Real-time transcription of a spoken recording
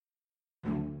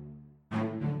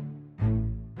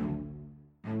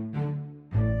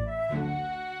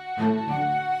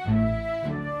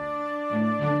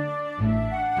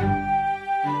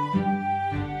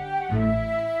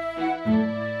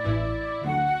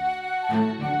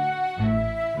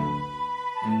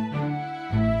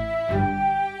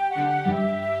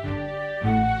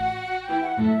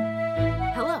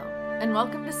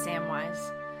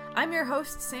your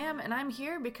host, Sam, and I'm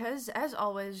here because, as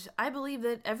always, I believe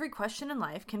that every question in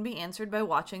life can be answered by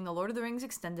watching the Lord of the Rings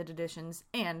extended editions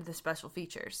and the special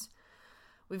features.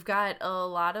 We've got a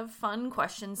lot of fun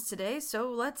questions today,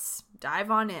 so let's dive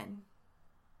on in.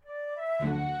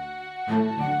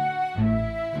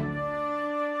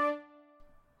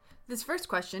 This first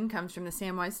question comes from the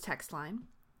Samwise text line.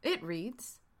 It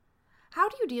reads, how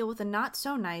do you deal with a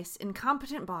not-so-nice,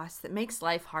 incompetent boss that makes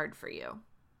life hard for you?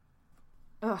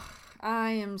 Ugh, I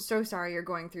am so sorry you're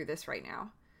going through this right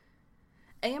now.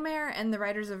 Éomer and the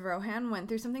writers of Rohan went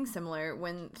through something similar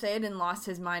when Theoden lost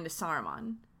his mind to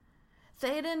Saruman.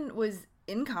 Theoden was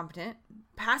incompetent,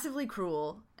 passively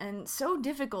cruel, and so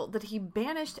difficult that he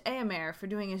banished Éomer for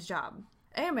doing his job.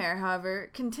 Éomer,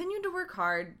 however, continued to work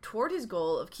hard toward his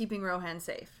goal of keeping Rohan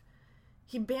safe.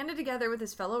 He banded together with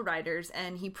his fellow riders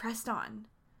and he pressed on.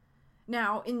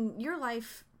 Now, in your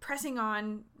life, pressing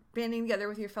on, banding together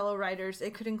with your fellow riders,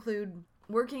 it could include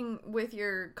working with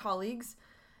your colleagues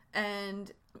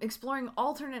and exploring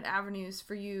alternate avenues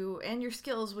for you and your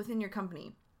skills within your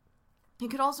company. It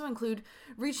could also include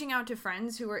reaching out to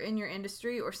friends who are in your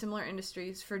industry or similar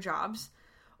industries for jobs,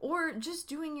 or just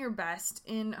doing your best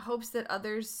in hopes that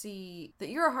others see that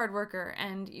you're a hard worker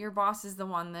and your boss is the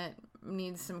one that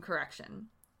needs some correction.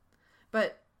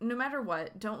 But no matter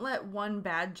what, don't let one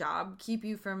bad job keep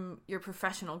you from your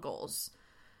professional goals.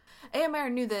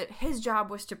 Éomer knew that his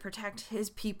job was to protect his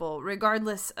people,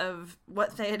 regardless of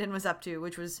what Theoden was up to,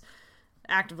 which was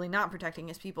actively not protecting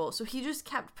his people. So he just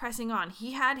kept pressing on.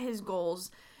 He had his goals,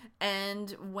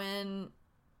 and when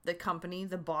the company,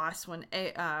 the boss, when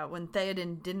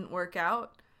Theoden didn't work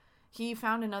out, he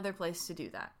found another place to do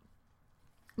that.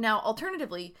 Now,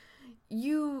 alternatively,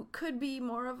 you could be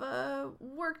more of a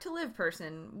work-to-live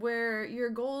person, where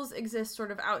your goals exist sort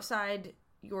of outside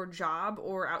your job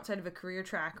or outside of a career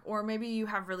track, or maybe you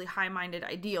have really high-minded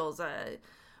ideals,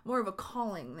 more of a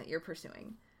calling that you're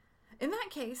pursuing. In that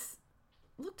case,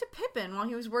 look to Pippin while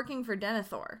he was working for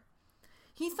Denethor.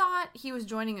 He thought he was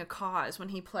joining a cause when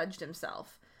he pledged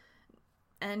himself,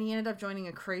 and he ended up joining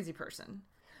a crazy person.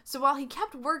 So while he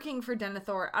kept working for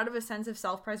Denethor out of a sense of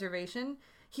self-preservation,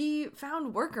 he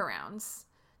found workarounds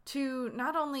to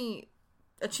not only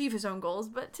achieve his own goals,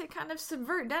 but to kind of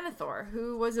subvert Denethor,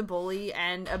 who was a bully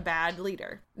and a bad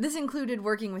leader. This included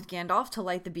working with Gandalf to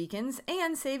light the beacons,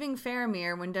 and saving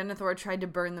Faramir when Denethor tried to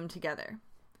burn them together.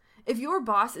 If your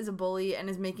boss is a bully and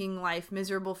is making life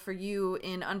miserable for you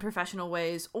in unprofessional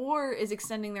ways, or is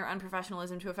extending their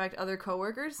unprofessionalism to affect other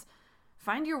coworkers,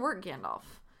 find your work Gandalf.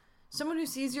 Someone who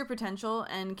sees your potential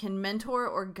and can mentor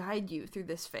or guide you through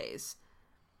this phase.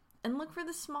 And look for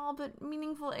the small but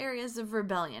meaningful areas of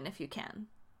rebellion if you can.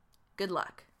 Good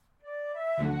luck.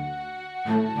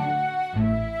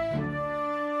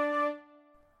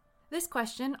 This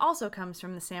question also comes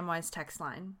from the Samwise text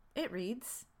line. It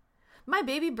reads, my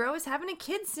baby bro is having a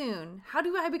kid soon. How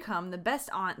do I become the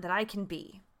best aunt that I can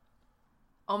be?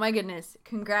 Oh my goodness,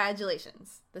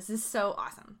 congratulations. This is so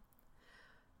awesome.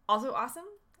 Also awesome,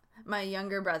 my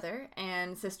younger brother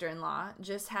and sister-in-law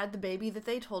just had the baby that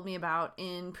they told me about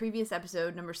in previous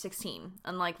episode number 16,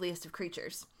 Unlikeliest of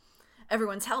Creatures.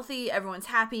 Everyone's healthy, everyone's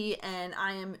happy, and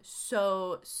I am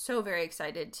so very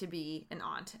excited to be an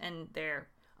aunt, and they're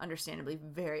understandably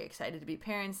very excited to be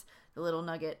parents. The little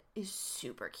nugget is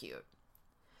super cute.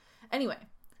 Anyway,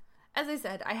 as I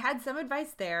said, I had some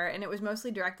advice there, and it was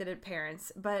mostly directed at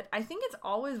parents, but I think it's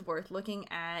always worth looking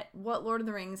at what Lord of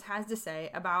the Rings has to say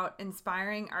about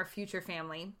inspiring our future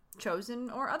family, chosen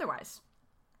or otherwise.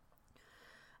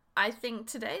 I think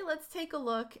today let's take a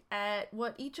look at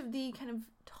what each of the kind of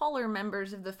taller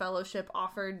members of the Fellowship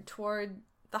offered toward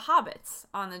the hobbits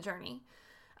on the journey.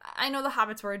 I know the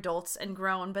hobbits were adults and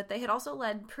grown, but they had also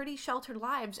led pretty sheltered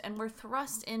lives and were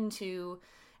thrust into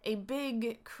a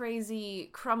big, crazy,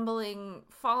 crumbling,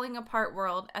 falling apart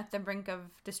world at the brink of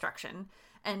destruction.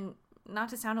 And not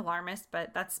to sound alarmist,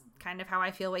 but that's kind of how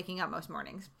I feel waking up most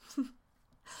mornings.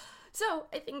 So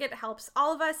I think it helps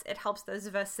all of us. It helps those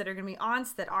of us that are going to be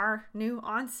aunts, that are new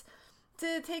aunts,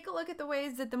 to take a look at the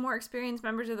ways that the more experienced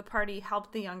members of the party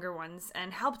helped the younger ones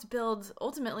and helped build,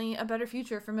 ultimately, a better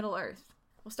future for Middle-earth.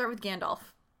 We'll start with Gandalf.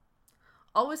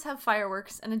 Always have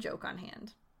fireworks and a joke on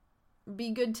hand.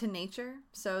 Be good to nature,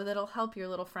 so that'll help your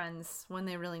little friends when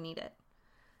they really need it.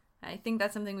 I think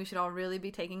that's something we should all really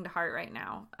be taking to heart right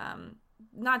now.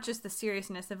 Not just the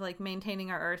seriousness of like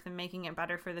maintaining our earth and making it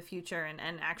better for the future and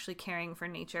actually caring for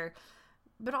nature,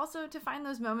 but also to find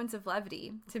those moments of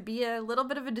levity, to be a little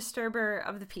bit of a disturber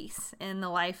of the peace in the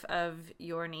life of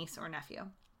your niece or nephew.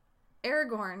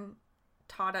 Aragorn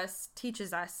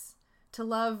teaches us to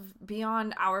love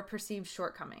beyond our perceived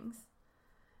shortcomings.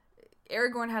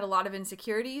 Aragorn had a lot of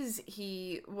insecurities.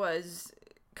 He was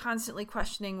constantly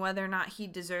questioning whether or not he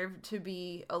deserved to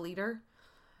be a leader.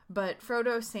 But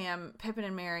Frodo, Sam, Pippin,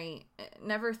 and Merry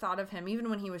never thought of him, even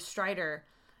when he was Strider,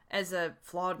 as a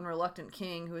flawed and reluctant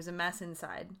king who was a mess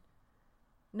inside.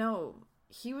 No,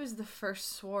 he was the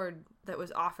first sword that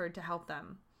was offered to help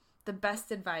them. The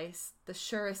best advice, the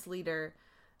surest leader,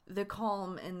 the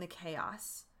calm in the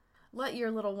chaos. Let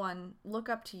your little one look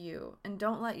up to you, and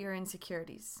don't let your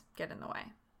insecurities get in the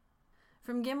way.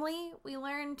 From Gimli, we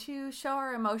learn to show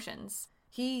our emotions.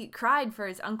 He cried for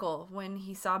his uncle when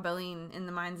he saw Balin in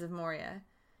the Mines of Moria.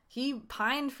 He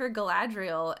pined for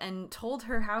Galadriel and told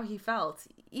her how he felt.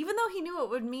 Even though he knew it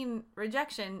would mean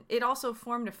rejection, it also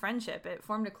formed a friendship. It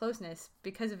formed a closeness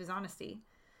because of his honesty.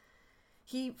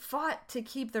 He fought to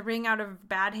keep the ring out of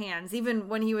bad hands, even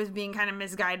when he was being kind of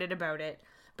misguided about it.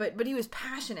 But he was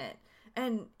passionate,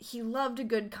 and he loved a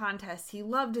good contest. He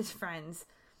loved his friends.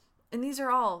 And these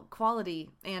are all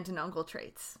quality aunt and uncle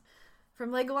traits.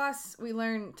 From Legolas, we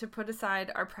learn to put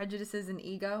aside our prejudices and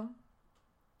ego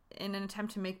in an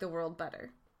attempt to make the world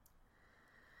better.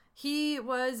 He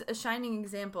was a shining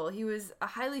example. He was a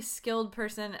highly skilled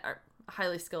person, or a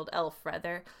highly skilled elf,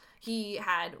 rather. He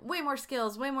had way more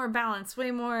skills, way more balance,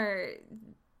 way more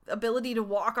ability to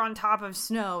walk on top of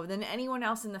snow than anyone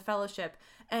else in the Fellowship.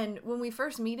 And when we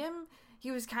first meet him,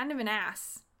 he was kind of an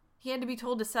ass. He had to be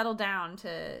told to settle down,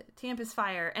 to tamp his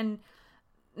fire, and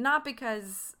not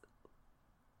because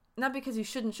you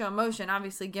shouldn't show emotion.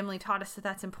 Obviously, Gimli taught us that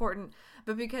that's important,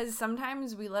 but because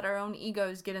sometimes we let our own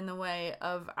egos get in the way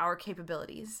of our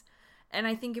capabilities. And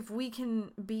I think if we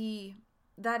can be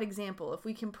that example, if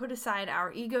we can put aside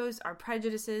our egos, our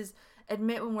prejudices,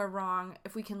 admit when we're wrong,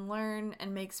 if we can learn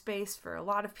and make space for a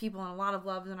lot of people and a lot of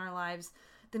love in our lives,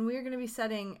 then we are going to be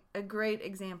setting a great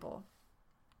example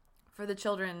for the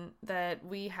children that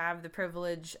we have the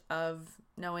privilege of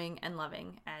knowing and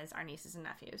loving as our nieces and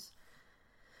nephews.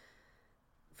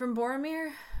 From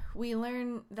Boromir, we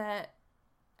learn that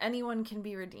anyone can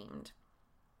be redeemed.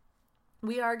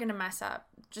 We are going to mess up,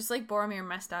 just like Boromir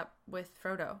messed up with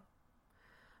Frodo.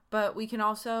 But we can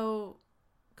also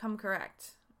come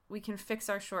correct. We can fix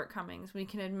our shortcomings. We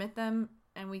can admit them,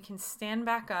 and we can stand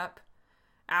back up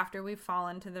after we've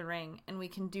fallen to the ring, and we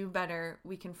can do better.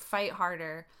 We can fight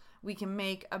harder. We can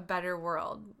make a better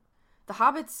world. The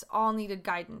hobbits all needed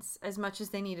guidance as much as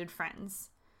they needed friends.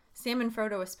 Sam and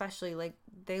Frodo especially,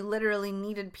 they literally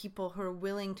needed people who are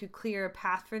willing to clear a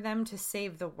path for them to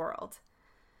save the world.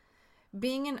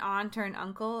 Being an aunt or an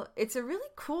uncle, it's a really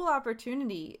cool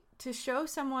opportunity to show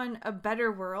someone a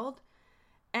better world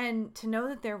and to know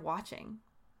that they're watching.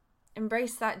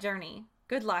 Embrace that journey.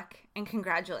 Good luck and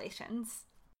congratulations.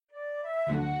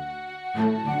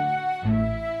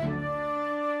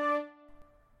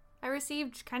 I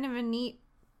received kind of a neat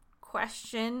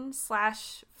question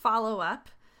 / follow-up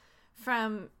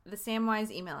from the Samwise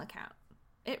email account.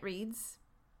 It reads,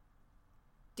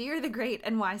 Dear the great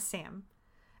and wise Sam,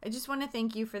 I just want to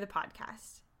thank you for the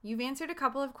podcast. You've answered a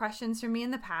couple of questions for me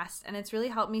in the past, and it's really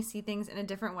helped me see things in a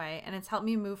different way, and it's helped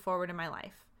me move forward in my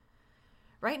life.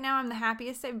 Right now, I'm the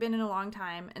happiest I've been in a long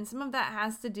time, and some of that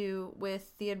has to do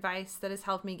with the advice that has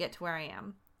helped me get to where I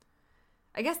am.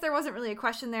 I guess there wasn't really a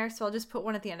question there, so I'll just put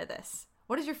one at the end of this.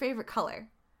 What is your favorite color?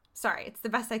 Sorry, it's the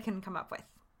best I can come up with.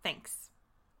 Thanks.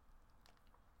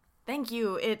 Thank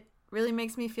you. It really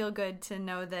makes me feel good to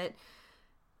know that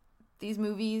these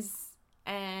movies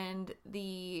and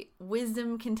the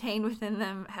wisdom contained within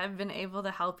them have been able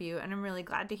to help you, and I'm really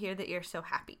glad to hear that you're so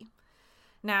happy.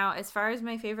 Now, as far as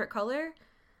my favorite color,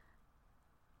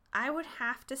 I would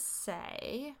have to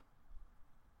say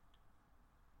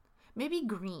maybe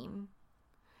green.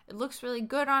 It looks really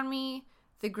good on me.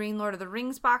 The green Lord of the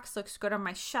Rings box looks good on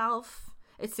my shelf.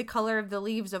 It's the color of the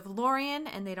leaves of Lorien,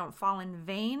 and they don't fall in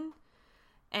vain.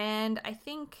 And I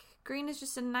think green is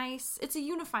just it's a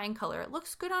unifying color. It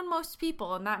looks good on most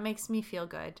people, and that makes me feel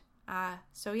good.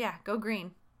 So yeah, go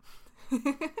green.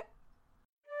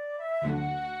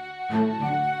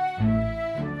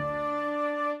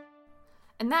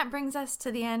 And that brings us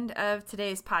to the end of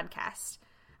today's podcast.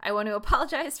 I want to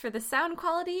apologize for the sound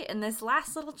quality in this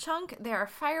last little chunk. There are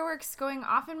fireworks going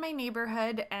off in my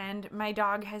neighborhood, and my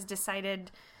dog has decided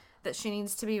that she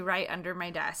needs to be right under my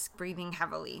desk, breathing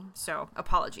heavily. So,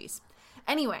 apologies.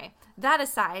 Anyway, that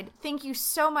aside, thank you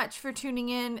so much for tuning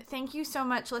in. Thank you so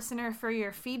much, listener, for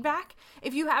your feedback.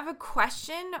 If you have a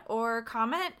question or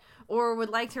comment or would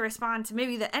like to respond to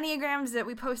maybe the Enneagrams that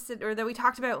we posted or that we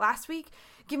talked about last week,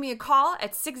 give me a call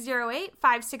at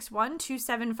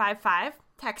 608-561-2755.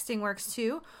 Texting works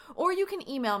too. Or you can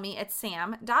email me at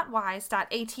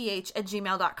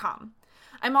sam.wise.ath@gmail.com.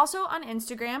 I'm also on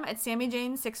Instagram at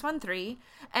SammyJane613,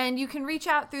 and you can reach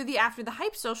out through the After the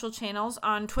Hype social channels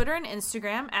on Twitter and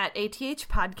Instagram at ATH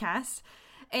Podcast,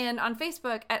 and on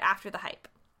Facebook at After the Hype.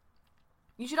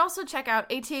 You should also check out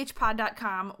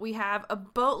athpod.com. We have a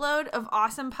boatload of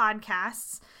awesome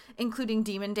podcasts, including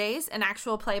Demon Days, an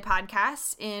actual play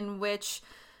podcast in which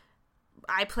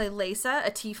I play Leysa,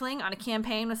 a tiefling, on a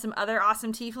campaign with some other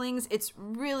awesome tieflings. It's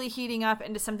really heating up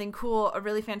into something cool, a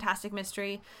really fantastic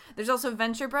mystery. There's also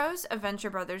Venture Bros, a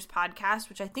Venture Brothers podcast,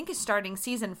 which I think is starting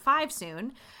season 5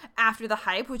 soon, After the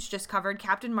Hype, which just covered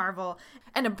Captain Marvel,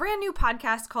 and a brand new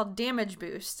podcast called Damage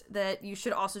Boost that you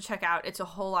should also check out. It's a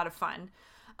whole lot of fun.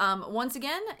 Once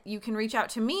again, you can reach out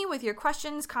to me with your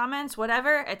questions, comments,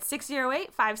 whatever, at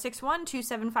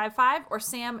 608-561-2755 or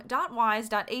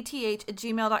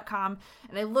sam.wise.ath@gmail.com.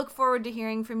 And I look forward to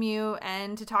hearing from you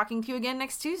and to talking to you again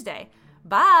next Tuesday.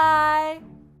 Bye!